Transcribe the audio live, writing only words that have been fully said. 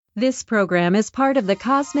This program is part of the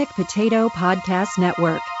Cosmic Potato Podcast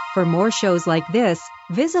Network. For more shows like this,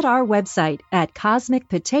 visit our website at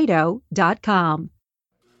cosmicpotato.com.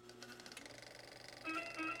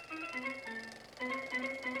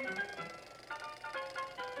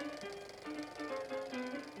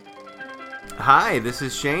 Hi, this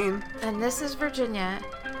is Shane. And this is Virginia.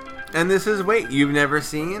 And this is Wait, You've Never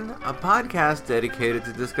Seen? A podcast dedicated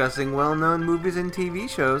to discussing well-known movies and TV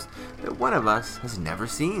shows that one of us has never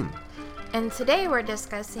seen. And today we're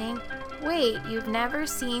discussing, wait, you've never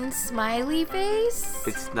seen Smiley Face?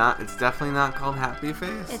 It's definitely not called Happy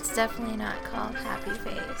Face. It's definitely not called Happy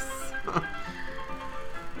Face.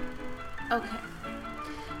 Okay.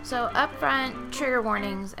 So up front, trigger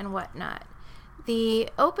warnings and whatnot. The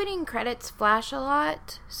opening credits flash a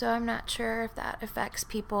lot, so I'm not sure if that affects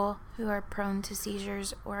people who are prone to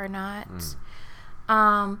seizures or not.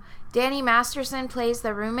 Danny Masterson plays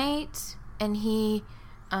the roommate, and he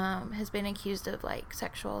has been accused of like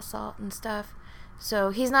sexual assault and stuff. So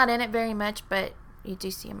he's not in it very much, but you do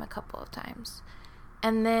see him a couple of times.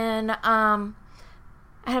 And then at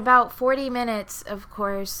about 40 minutes, of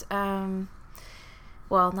course, well,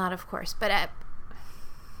 not of course, but at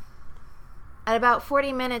about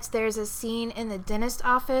 40 minutes, there's a scene in the dentist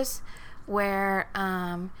office where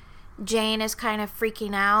Jane is kind of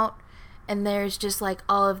freaking out, and there's just like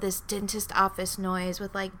all of this dentist office noise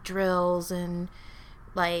with like drills and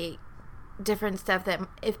like different stuff that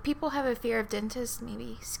if people have a fear of dentists,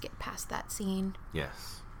 maybe skip past that scene.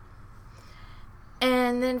 Yes.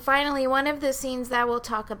 And then finally, one of the scenes that we'll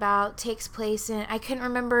talk about takes place in, I couldn't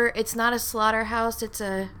remember, it's not a slaughterhouse, it's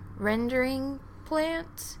a rendering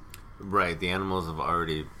plant. Right, the animals have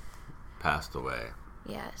already passed away.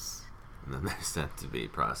 Yes. And then they're sent to be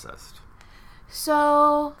processed.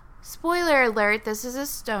 So, spoiler alert, this is a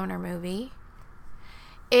stoner movie.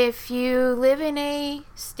 If you live in a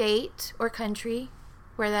state or country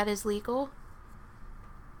where that is legal,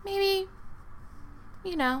 maybe,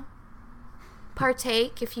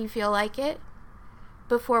 partake if you feel like it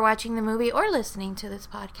before watching the movie or listening to this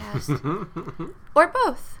podcast. Or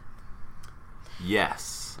both.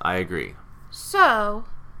 Yes, I agree. So,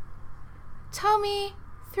 tell me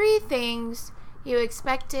 3 things you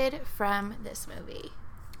expected from this movie.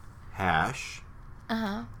 Hash.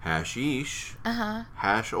 Uh-huh. Hashish. Uh-huh.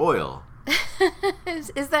 Hash oil.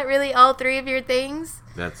 Is that really all 3 of your things?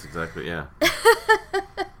 That's exactly, yeah.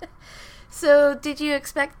 So, did you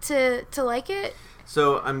expect to like it?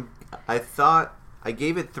 So, I thought I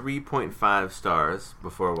gave it 3.5 stars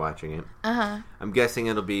before watching it. Uh-huh. I'm guessing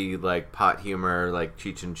it'll be like pot humor, like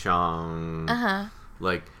Cheech and Chong. Uh-huh.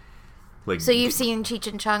 Like So you've seen Cheech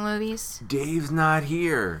and Chong movies? Dave's not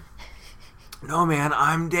here. No, man,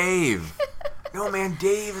 I'm Dave. No, man,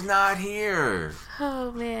 Dave's not here.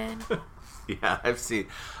 Oh, man. Yeah, I've seen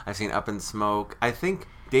Up in Smoke. I think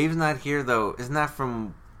Dave's Not Here, though, isn't that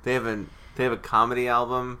from... They have a comedy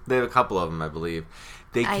album. They have a couple of them, I believe.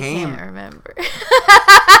 I can't remember.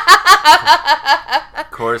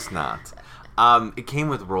 Of course not. It came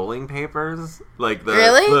with rolling papers.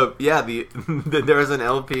 Really? There was an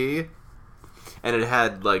LP, and it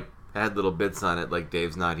had little bits on it, like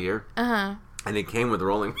Dave's Not Here. Uh-huh. And it came with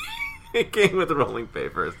rolling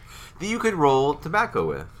papers that you could roll tobacco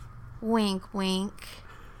with. Wink, wink.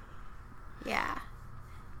 Yeah.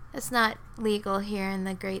 It's not legal here in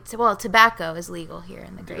the great... Well, tobacco is legal here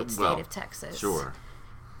in the great state of Texas. Sure.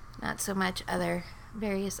 Not so much other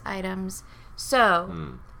various items.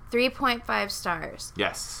 So, 3.5 stars.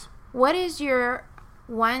 Yes. What is your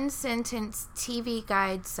 1-sentence TV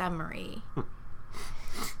guide summary?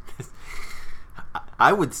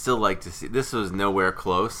 I would still like to see... This was nowhere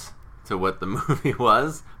close to what the movie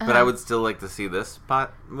was, but I would still like to see this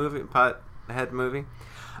pothead movie.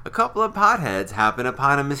 A couple of potheads happen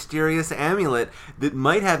upon a mysterious amulet that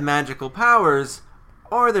might have magical powers,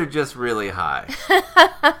 or they're just really high.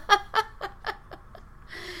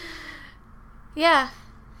 Yeah.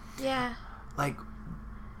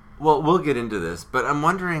 Well, we'll get into this, but I'm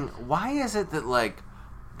wondering, why is it that,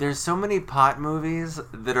 there's so many pot movies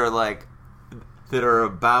that are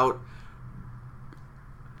about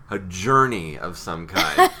a journey of some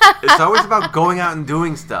kind. It's always about going out and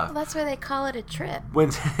doing stuff. Well, that's why they call it a trip.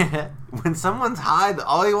 When someone's high,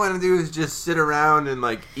 all you want to do is just sit around and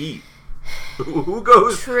eat. Who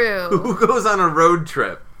goes on a road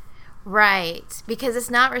trip? Right, because it's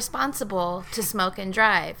not responsible to smoke and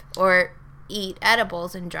drive or eat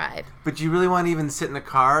edibles and drive. But you really want to even sit in a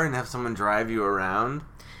car and have someone drive you around?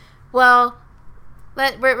 Well,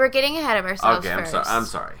 we're getting ahead of ourselves first. I'm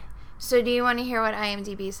sorry. So do you want to hear what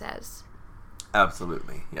IMDb says?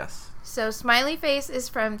 Absolutely, yes. So Smiley Face is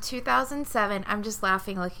from 2007. I'm just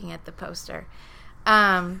laughing looking at the poster.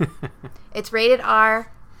 It's rated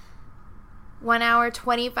R, 1 hour,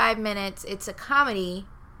 25 minutes. It's a comedy.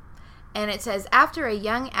 And it says, after a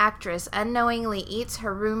young actress unknowingly eats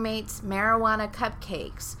her roommate's marijuana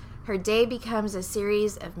cupcakes, her day becomes a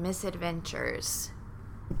series of misadventures.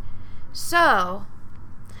 So,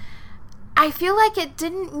 I feel like it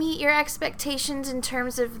didn't meet your expectations in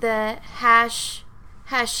terms of the hashish,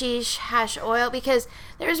 hash oil, because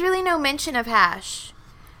there's really no mention of hash.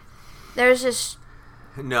 There's just...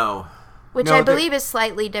 No. Which I believe is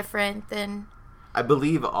slightly different than... I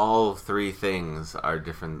believe all three things are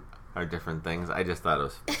different things. I just thought it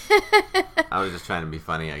was... I was just trying to be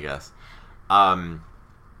funny, I guess.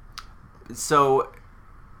 So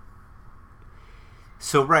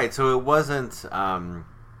it wasn't...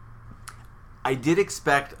 I did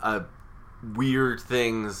expect some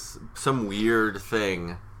weird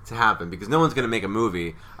thing to happen, because no one's going to make a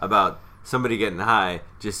movie about somebody getting high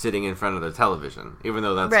just sitting in front of their television, even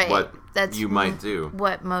though that's what you might do.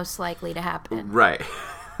 What most likely to happen. Right.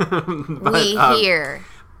 But, we hear...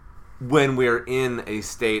 when we're in a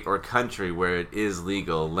state or country where it is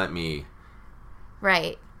legal, let me...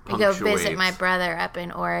 Right. I go visit my brother up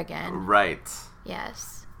in Oregon. Right.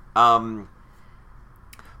 Yes. But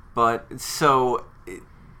so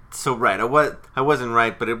right. I wasn't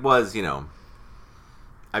right, but it was, I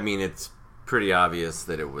mean, it's pretty obvious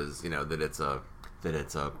that it was, that it's a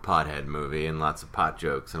pothead movie and lots of pot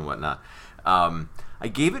jokes and whatnot. I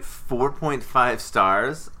gave it 4.5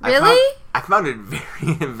 stars. Really? I found it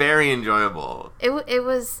very, very enjoyable.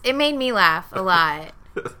 It made me laugh a lot.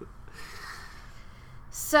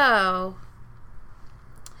 So,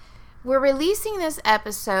 we're releasing this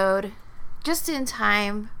episode just in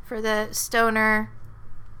time for the Stoner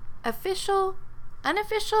unofficial,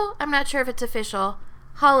 I'm not sure if it's official,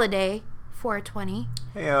 holiday 420.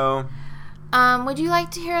 Heyo. Would you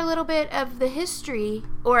like to hear a little bit of the history,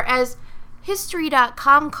 or as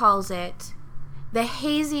History.com calls it, the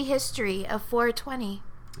hazy history of 420?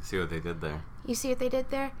 See what they did there. You see what they did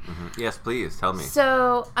there? Mm-hmm. Yes, please, tell me.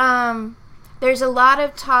 So, there's a lot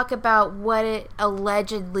of talk about what it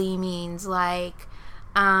allegedly means, like,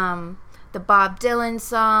 the Bob Dylan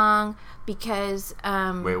song, because...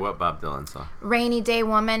 Wait, what Bob Dylan song? Rainy Day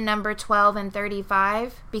Woman, number 12 and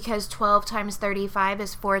 35, because 12 times 35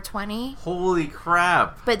 is 420. Holy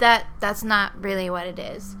crap. But that's not really what it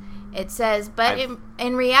is. It says, but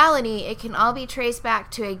in reality, it can all be traced back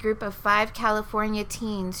to a group of 5 California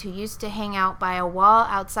teens who used to hang out by a wall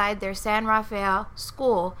outside their San Rafael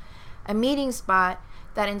school, a meeting spot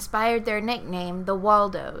that inspired their nickname, the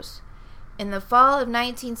Waldos. In the fall of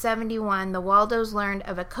 1971, the Waldos learned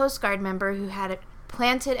of a Coast Guard member who had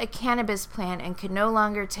planted a cannabis plant and could no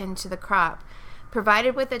longer tend to the crop.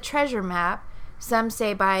 Provided with a treasure map, some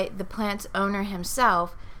say by the plant's owner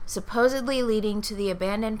himself, supposedly leading to the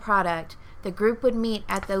abandoned product, the group would meet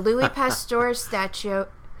at the Louis Pasteur statue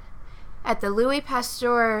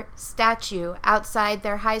outside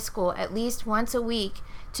their high school at least once a week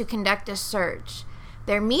to conduct a search.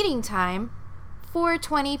 Their meeting time,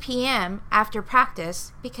 4:20 p.m. after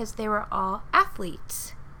practice, because they were all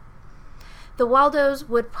athletes. The Waldos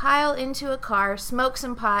would pile into a car, smoke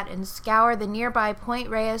some pot, and scour the nearby Point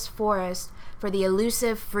Reyes forest for the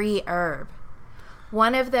elusive free herb.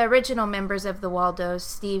 One of the original members of the Waldos,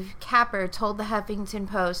 Steve Capper, told the Huffington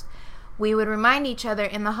Post, "We would remind each other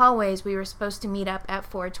in the hallways we were supposed to meet up at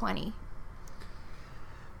 4:20.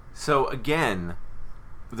 So again,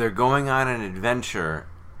 they're going on an adventure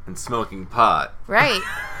and smoking pot. Right.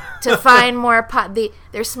 To find more pot.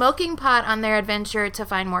 They're smoking pot on their adventure to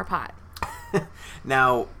find more pot.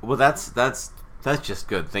 Now, well, that's just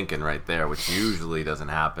good thinking right there, which usually doesn't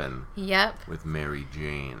happen. Yep. With Mary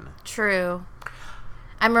Jane. True.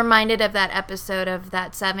 I'm reminded of that episode of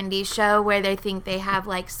that 70s show where they think they have,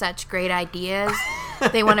 like, such great ideas.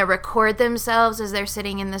 They want to record themselves as they're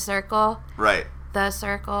sitting in the circle. Right. The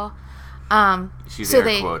circle. She's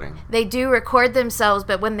air quoting. They do record themselves,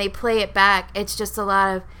 but when they play it back, it's just a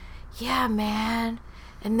lot of, yeah, man,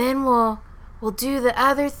 and then we'll do the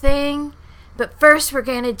other thing, but first we're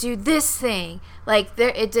going to do this thing. Like,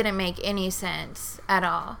 it didn't make any sense at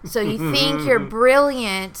all. So you think you're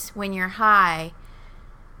brilliant when you're high,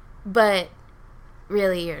 but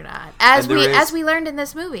really you're not. As we learned in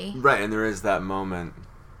this movie. Right, and there is that moment.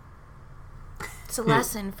 It's a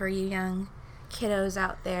lesson for you young kiddos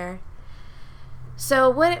out there.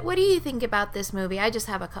 So what do you think about this movie? I just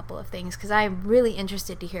have a couple of things because I'm really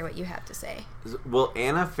interested to hear what you have to say. Well,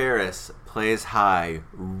 Anna Faris plays high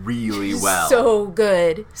really well. So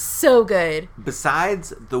good. So good.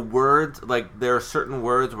 Besides the words, like, there are certain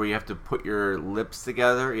words where you have to put your lips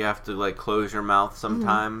together. You have to, like, close your mouth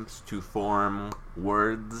sometimes to form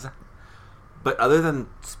words. But other than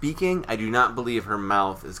speaking, I do not believe her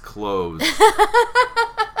mouth is closed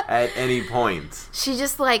at any point. She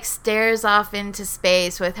just, like, stares off into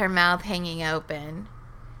space with her mouth hanging open.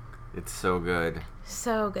 It's so good.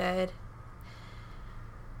 So good.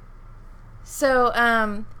 So,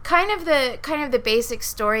 kind of the basic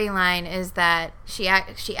storyline is that she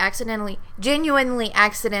genuinely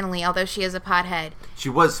accidentally, although she is a pothead. She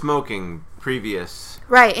was smoking previous.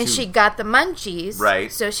 Right, and she got the munchies.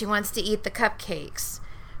 Right. So she wants to eat the cupcakes,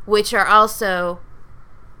 which are also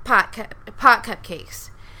pot cupcakes.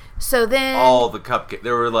 So then... All the cupcakes.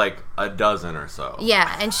 There were like a dozen or so.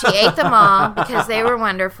 Yeah, and she ate them all because they were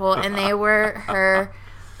wonderful, and they were her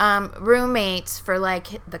roommates for,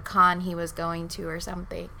 like, the con he was going to or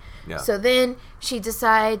something. Yeah. So then she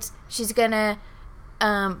decides she's going to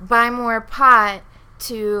buy more pot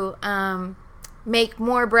to make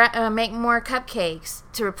more cupcakes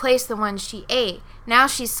to replace the ones she ate. Now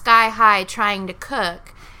she's sky high trying to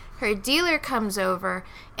cook. Her dealer comes over,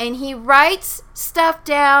 and he writes stuff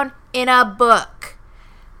down in a book.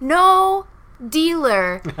 No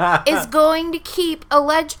dealer is going to keep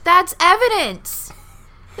that's evidence.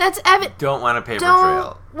 That's evidence. Don't want a paper trail.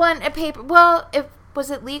 Don't want a paper. Well, was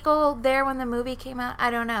it legal there when the movie came out? I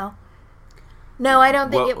don't know. No, I don't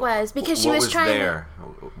think it was because she was trying. There?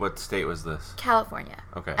 What state was this? California.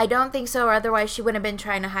 Okay. I don't think so, or otherwise she wouldn't have been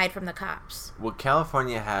trying to hide from the cops. Well,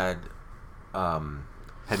 California had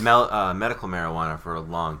medical marijuana for a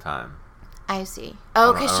long time. I see.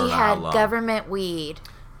 Oh, because she had long. Government weed.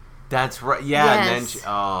 That's right. Yeah, Yes.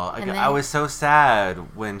 and then I was so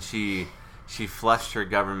sad when she flushed her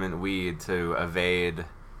government weed to evade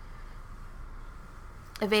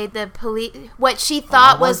the police. What she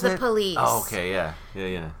thought was the police. Oh, okay,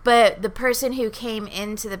 yeah. But the person who came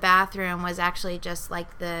into the bathroom was actually just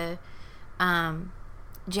like the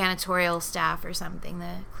janitorial staff or something,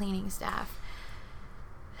 the cleaning staff.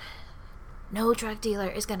 No drug dealer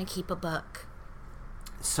is going to keep a book.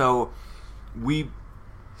 So,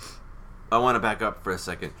 I want to back up for a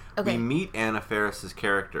second. Okay. We meet Anna Faris's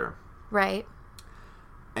character. Right.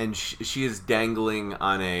 And she is dangling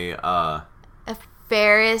on a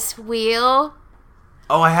Ferris wheel.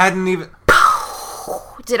 Oh, I hadn't even...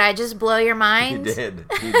 Did I just blow your mind? You did.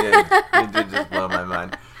 You did just blow my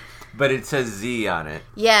mind. But it says Z on it.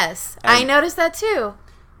 Yes. I noticed that too.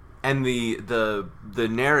 And the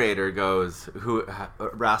narrator goes,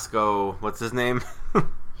 Roscoe, what's his name?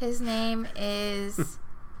 His name is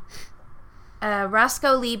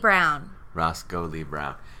Roscoe Lee Brown. Roscoe Lee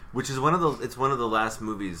Brown. Which is one of the last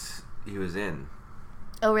movies he was in.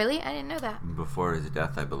 Oh, really? I didn't know that. Before his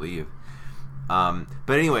death, I believe. But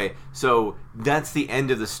anyway, so that's the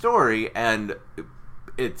end of the story, and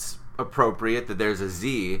it's appropriate that there's a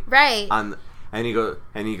Z. Right. And he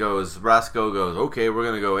goes, Roscoe goes, okay, we're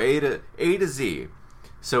going to go A to Z.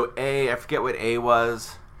 So A, I forget what A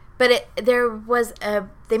was. But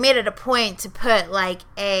they made it a point to put, like,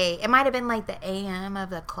 A. It might have been, like, the AM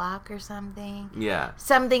of the clock or something. Yeah.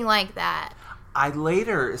 Something like that.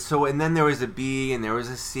 And then there was a B and there was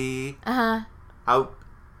a C. Uh-huh.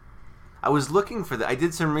 I was looking for that. I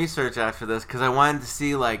did some research after this because I wanted to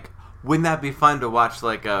see, like, wouldn't that be fun to watch,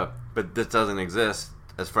 but this doesn't exist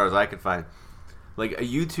as far as I could find, like a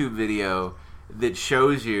YouTube video that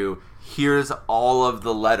shows you, here's all of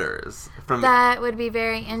the letters that would be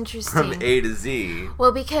very interesting. From A to Z.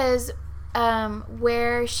 Well, because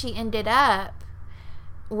where she ended up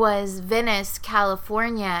was Venice,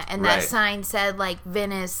 California, and that sign said, like,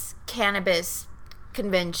 Venice Cannabis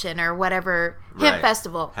Convention or whatever, Hemp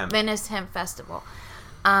Festival. Venice Hemp Festival.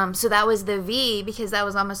 So that was the V because that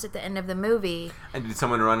was almost at the end of the movie. And did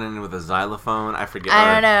someone run in with a xylophone? I forget.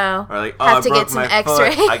 I don't know. Or like, have I to broke get some my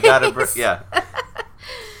X-rays. foot. I got to yeah.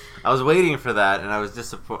 I was waiting for that, and I was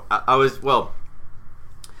disappointed. I was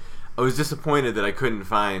disappointed that I couldn't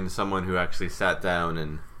find someone who actually sat down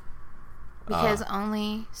and. Because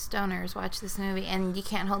only stoners watch this movie, and you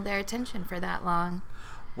can't hold their attention for that long.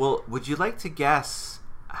 Well, would you like to guess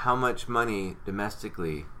how much money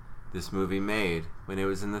domestically this movie made when it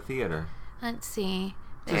was in the theater? Let's see.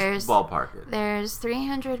 Just ballpark it. There's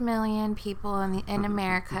 300 million people in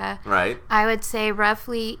America. Right. I would say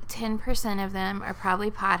roughly 10% of them are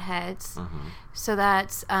probably potheads. Mm-hmm. So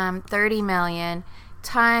that's 30 million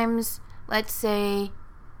times, let's say,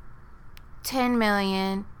 10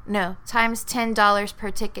 million No, times $10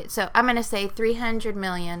 per ticket. So I'm going to say $300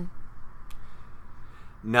 million.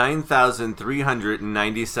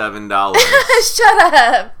 $9,397. Shut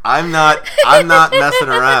up. I'm not messing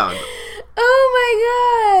around. Oh my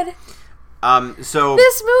god. So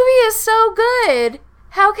this movie is so good.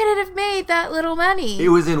 How could it have made that little money? it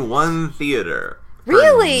was in one theater. for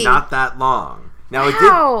Really? Not that long. Now Wow. it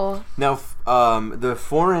did. Now, the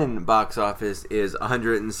foreign box office is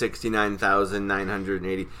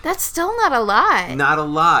 169,980. That's still not a lot. Not a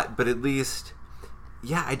lot, but at least,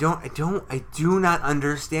 yeah. I do not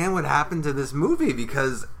understand what happened to this movie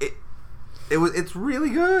because it's really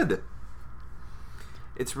good.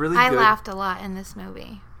 It's really good. I laughed a lot in this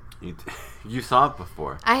movie. You saw it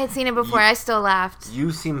before. I had seen it before. I still laughed.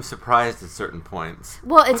 You seem surprised at certain points.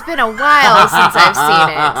 Well, it's been a while since I've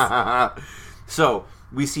seen it. So,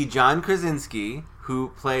 we see John Krasinski, who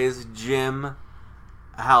plays Jim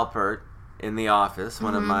Halpert in The Office,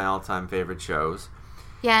 one of my all-time favorite shows.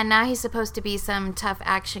 Yeah, and now he's supposed to be some tough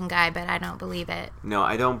action guy, but I don't believe it. No,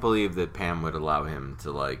 I don't believe that Pam would allow him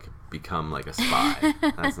to, become, a spy.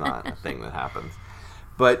 That's not a thing that happens.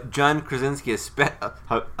 But John Krasinski is to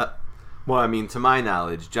my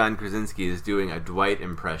knowledge, John Krasinski is doing a Dwight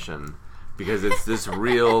impression because it's this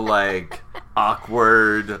real,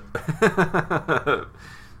 awkward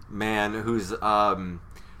man who's, Anna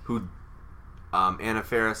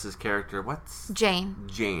Faris's character, what's? Jane.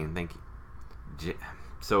 Jane, thank you.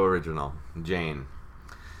 So original. Jane.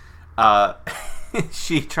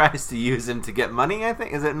 She tries to use him to get money, I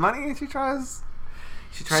think. Is it money she tries?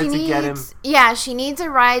 She tries to get him. Yeah, she needs a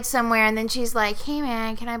ride somewhere, and then she's like, "Hey,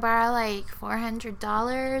 man, can I borrow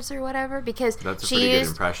 $400 or whatever?" Because that's a pretty good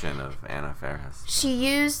impression of Anna Faris. She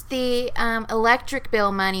used the electric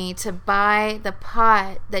bill money to buy the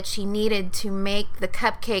pot that she needed to make the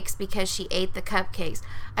cupcakes because she ate the cupcakes.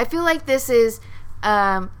 I feel like this is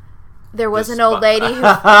there was an old lady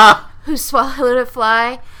who swallowed a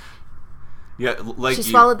fly. Yeah, she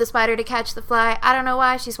swallowed the spider to catch the fly. I don't know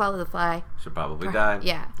why she swallowed the fly. She'll probably die.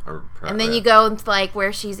 Yeah. And then you go into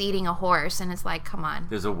where she's eating a horse, and it's like, come on.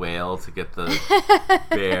 There's a whale to get the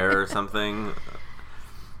bear or something.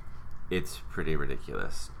 It's pretty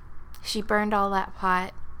ridiculous. She burned all that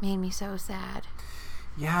pot. Made me so sad.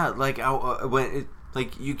 Yeah,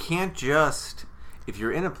 you can't just, if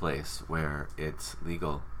you're in a place where it's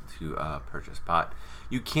legal to purchase pot,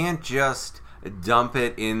 you can't just dump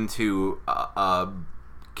it into a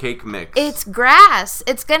cake mix. It's grass.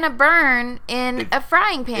 It's gonna burn in a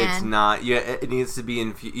frying pan. It's not. Yeah, it needs to be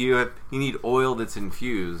infused. You need oil that's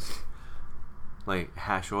infused, like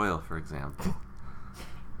hash oil, for example.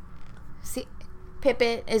 See,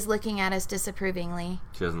 Pippet is looking at us disapprovingly.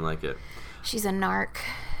 She doesn't like it. She's a narc.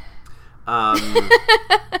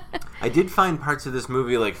 I did find parts of this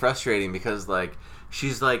movie frustrating because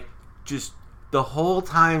she's just. The whole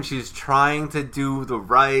time she's trying to do the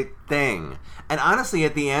right thing. And honestly,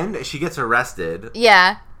 at the end, she gets arrested.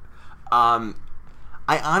 Yeah. I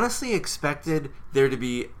honestly expected there to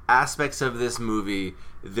be aspects of this movie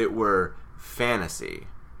that were fantasy.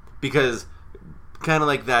 Because kind of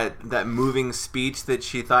like that moving speech that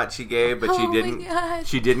she thought she gave, but she didn't.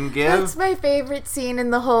 She didn't give. That's my favorite scene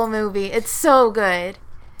in the whole movie. It's so good.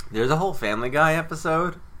 There's a whole Family Guy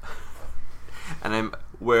episode. And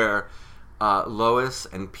where Lois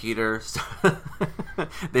and Peter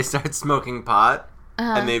they start smoking pot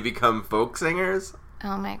and they become folk singers.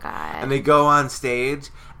 Oh my god. And they go on stage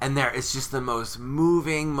and it's just the most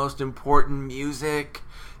moving, most important music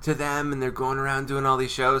to them, and they're going around doing all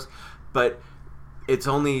these shows, but it's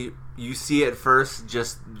only, you see at first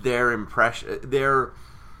just their impression, their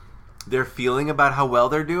feeling about how well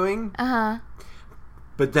they're doing.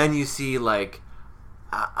 But then you see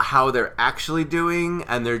how they're actually doing,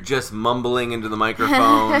 and they're just mumbling into the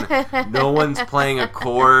microphone. No one's playing a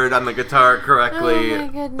chord on the guitar correctly. Oh my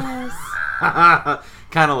goodness.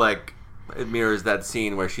 Kind of it mirrors that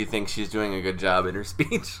scene where she thinks she's doing a good job in her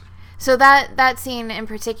speech. So that scene in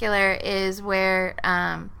particular is where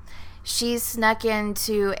she's snuck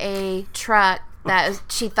into a truck that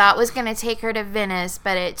she thought was going to take her to Venice,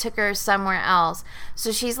 but it took her somewhere else.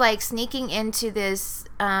 So she's sneaking into this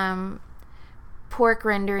pork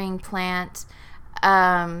rendering plant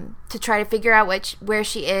to try to figure out where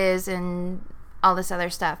she is and all this other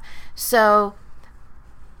stuff. So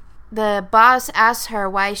the boss asks her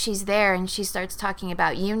why she's there, and she starts talking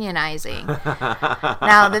about unionizing.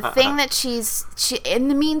 Now, the thing that she in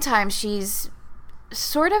the meantime, she's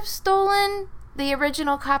sort of stolen the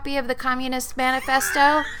original copy of the Communist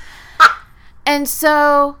Manifesto. And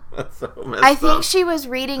so I think she was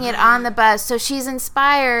reading it on the bus. So she's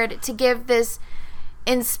inspired to give this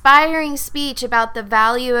inspiring speech about the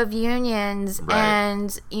value of unions Right.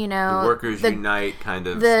 and, you know, The workers unite kind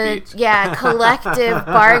of speech. Yeah, collective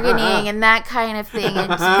bargaining and that kind of thing.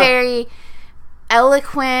 It's very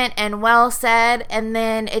eloquent and well said. And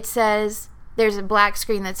then it says, there's a black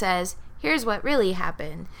screen that says, here's what really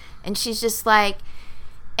happened. And she's just like,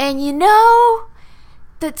 and you know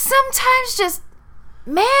that sometimes just,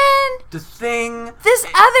 man, this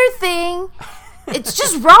other thing, it's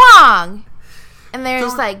just wrong. And they're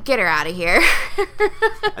just like, get her out of here.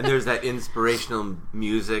 And there's that inspirational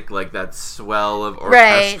music, like that swell of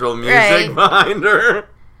orchestral music behind her.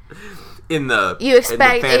 You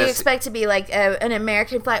expect to be like an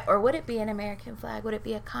American flag, or would it be an American flag? Would it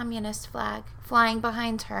be a communist flag flying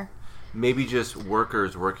behind her? Maybe just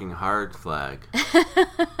workers working hard flag.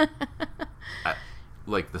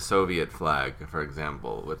 Like the Soviet flag, for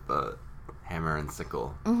example, with the hammer and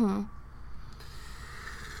sickle. Mm-hmm.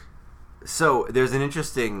 So there's an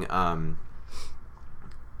interesting,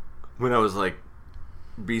 when I was like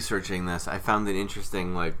researching this, I found an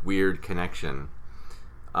interesting like weird connection.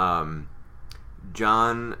 John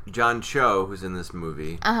Cho, who's in this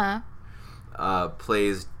movie,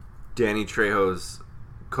 plays Danny Trejo's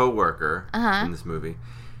co-worker in this movie.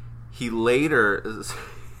 He later,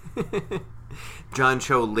 John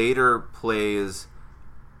Cho later plays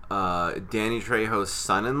Danny Trejo's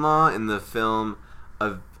son-in-law in the film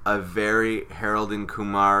A Very Harold and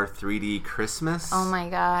Kumar 3D Christmas. Oh my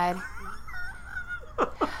god.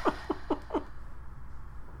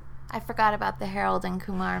 I forgot about the Harold and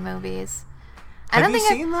Kumar movies. Have you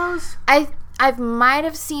seen those? I might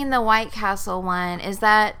have seen the White Castle one. Is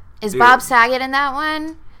Bob Saget in that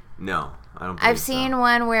one? No, I don't. I've seen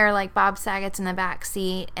one where like Bob Saget's in the back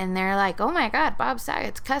seat, and they're like, "Oh my god, Bob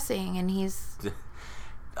Saget's cussing," and he's.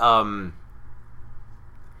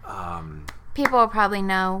 People will probably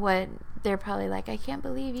know what they're probably like. I can't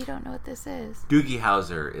believe you don't know what this is. Doogie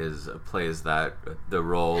Howser plays the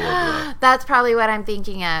role of the. That's probably what I'm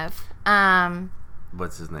thinking of.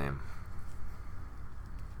 What's his name?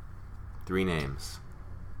 3 names.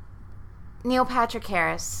 Neil Patrick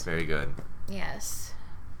Harris. Very good. Yes.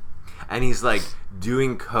 And he's like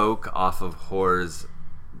doing coke off of whores'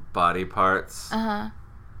 body parts.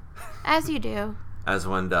 As you do. As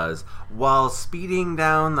one does. While speeding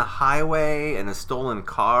down the highway in a stolen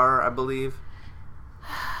car, I believe.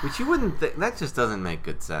 Which you wouldn't think. That just doesn't make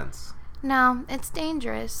good sense. No, it's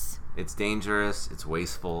dangerous. It's dangerous. It's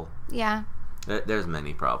wasteful. Yeah. There's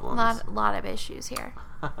many problems. Lot of issues here.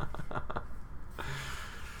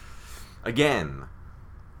 Again.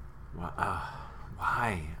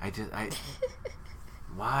 Why?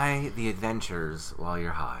 Why the adventures while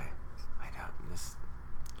you're high? I don't.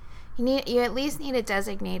 You at least need a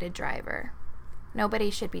designated driver.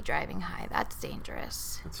 Nobody should be driving high. That's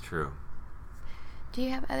dangerous. That's true. Do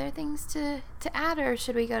you have other things to add, or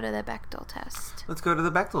should we go to the Bechdel test? Let's go to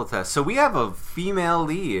the Bechdel test. So we have a female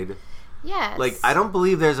lead. Yes. Like, I don't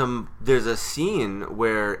believe there's a scene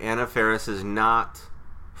where Anna Faris is not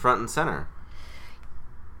front and center.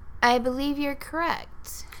 I believe you're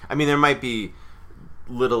correct. I mean, there might be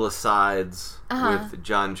little asides with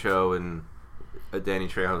John Cho and Danny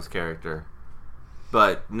Trejo's character,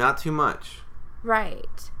 but not too much.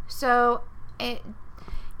 Right. So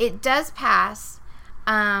it does pass.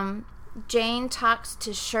 Jane talks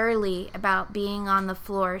to Shirley about being on the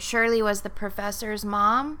floor. Shirley was the professor's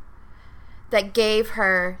mom that gave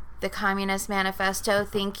her the Communist Manifesto,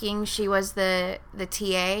 thinking she was the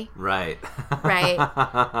TA. Right. Right.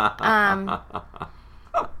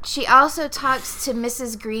 She also talks to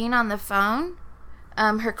Mrs. Green on the phone,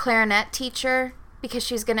 her clarinet teacher, because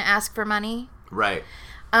she's going to ask for money. Right.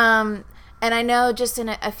 And I know just in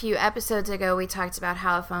a few episodes ago we talked about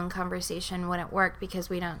how a phone conversation wouldn't work because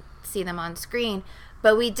we don't see them on screen.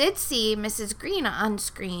 But we did see Mrs. Green on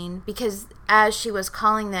screen because as she was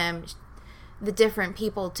calling them, the different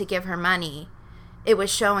people to give her money, it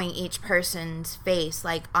was showing each person's face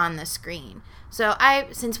like on the screen. So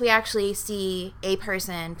since we actually see a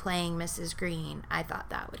person playing Mrs. Green, I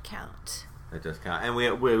thought that would count. It does count. And we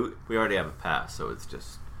already have a pass, so it's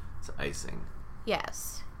icing.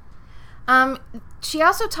 Yes. She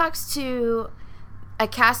also talks to a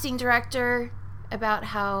casting director about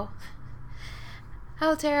how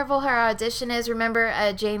terrible her audition is.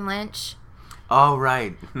 Remember Jane Lynch? Oh,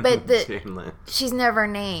 right. But Jane Lynch. She's never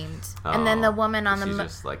named. And then the woman on she's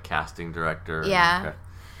just like casting director. Yeah.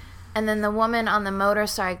 And then the woman on the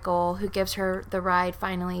motorcycle who gives her the ride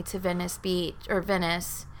finally to Venice Beach or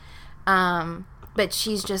Venice. But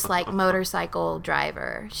she's just like motorcycle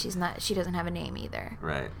driver. She doesn't have a name either.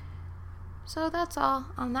 Right. So that's all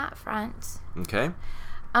on that front. Okay.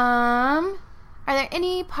 Are there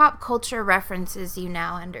any pop culture references you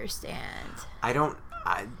now understand? I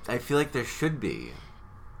feel like there should be.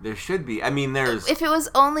 There should be. I mean, there's... If it was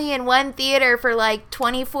only in one theater for like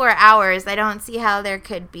 24 hours, I don't see how there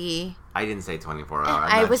could be. I didn't say 24 hours.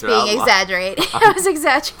 I was being exaggerating. I was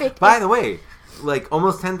exaggerating. By the way, like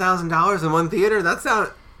almost $10,000 in one theater, that's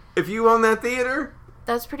not... If you own that theater...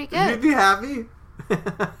 That's pretty good. You'd be happy.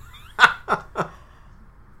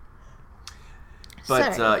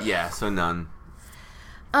 But, yeah, so none.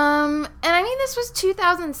 And I mean, this was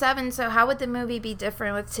 2007, so how would the movie be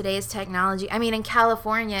different with today's technology? I mean, in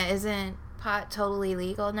California, isn't pot totally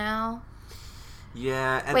legal now?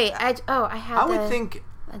 Yeah. And wait, I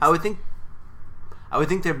would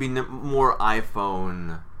think there'd be more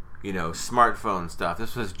iPhone, smartphone stuff.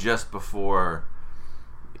 This was just before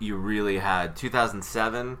you really had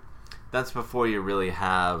 2007. That's before you really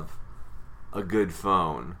have a good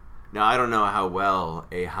phone. Now, I don't know how well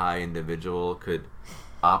a high individual could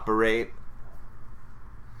operate,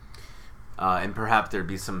 and perhaps there'd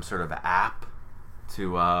be some sort of app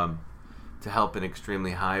to help an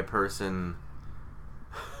extremely high person.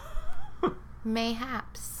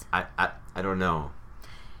 Mayhaps. I don't know.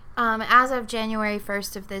 As of January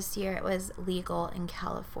 1st of this year, it was legal in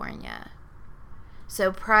California.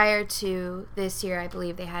 So prior to this year, I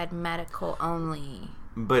believe they had medical only.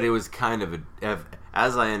 But it was kind of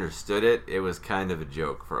as I understood it, it was kind of a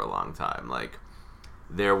joke for a long time. Like,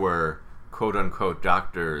 there were quote-unquote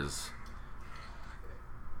doctors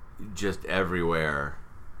just everywhere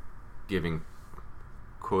giving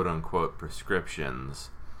quote-unquote prescriptions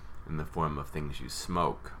in the form of things you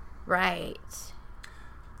smoke. Right.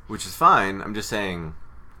 Which is fine. I'm just saying,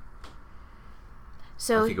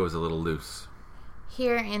 so I think it was a little loose.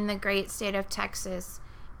 Here in the great state of Texas,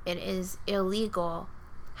 it is illegal.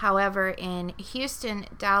 However, in Houston,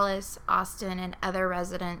 Dallas, Austin, and other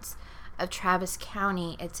residents of Travis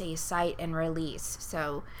County, it's a cite and release.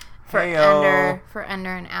 So for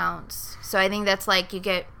under an ounce. So I think that's like you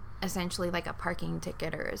get essentially like a parking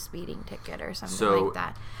ticket or a speeding ticket or something like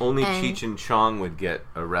that. Only Cheech and Chong would get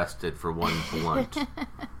arrested for one blunt,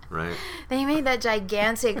 right? They made that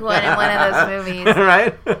gigantic one in one of those movies.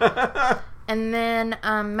 Right? And then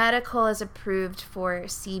medical is approved for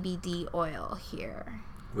CBD oil here.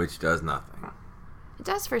 Which does nothing. It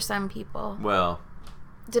does for some people. Well,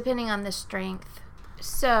 depending on the strength.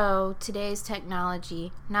 So, today's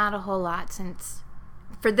technology, not a whole lot, since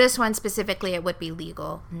for this one specifically, it would be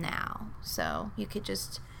legal now. So, you could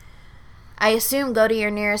just, I assume, go to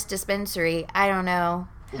your nearest dispensary. I don't know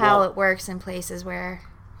how it works in places where...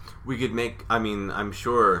 We could make, I'm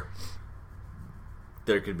sure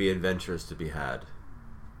there could be adventures to be had,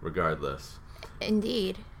 regardless.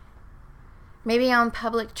 Indeed. Maybe on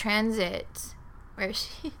public transit, where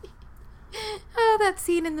she... Oh, that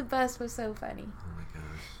scene in the bus was so funny. Oh my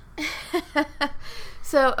gosh.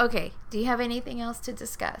 So, okay. Do you have anything else to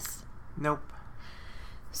discuss? Nope.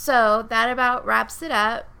 So, that about wraps it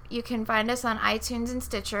up. You can find us on iTunes and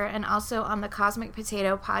Stitcher, and also on the Cosmic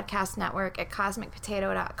Potato Podcast Network at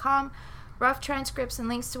cosmicpotato.com. Rough transcripts and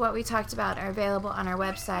links to what we talked about are available on our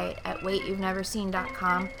website at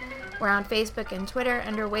waityou'veneverseen.com. We're on Facebook and Twitter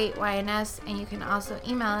under WaitYNS, and you can also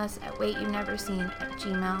email us at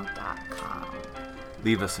waityou'veneverseen@gmail.com.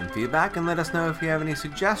 Leave us some feedback and let us know if you have any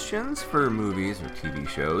suggestions for movies or TV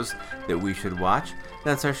shows that we should watch.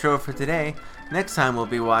 That's our show for today. Next time we'll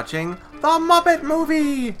be watching The Muppet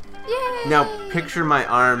Movie! Yay! Now picture my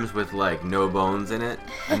arms with like no bones in it,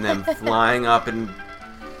 and then flying up in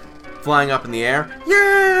the air.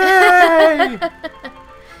 Yay!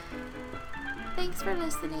 Thanks for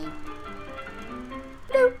listening.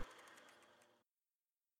 Bloop.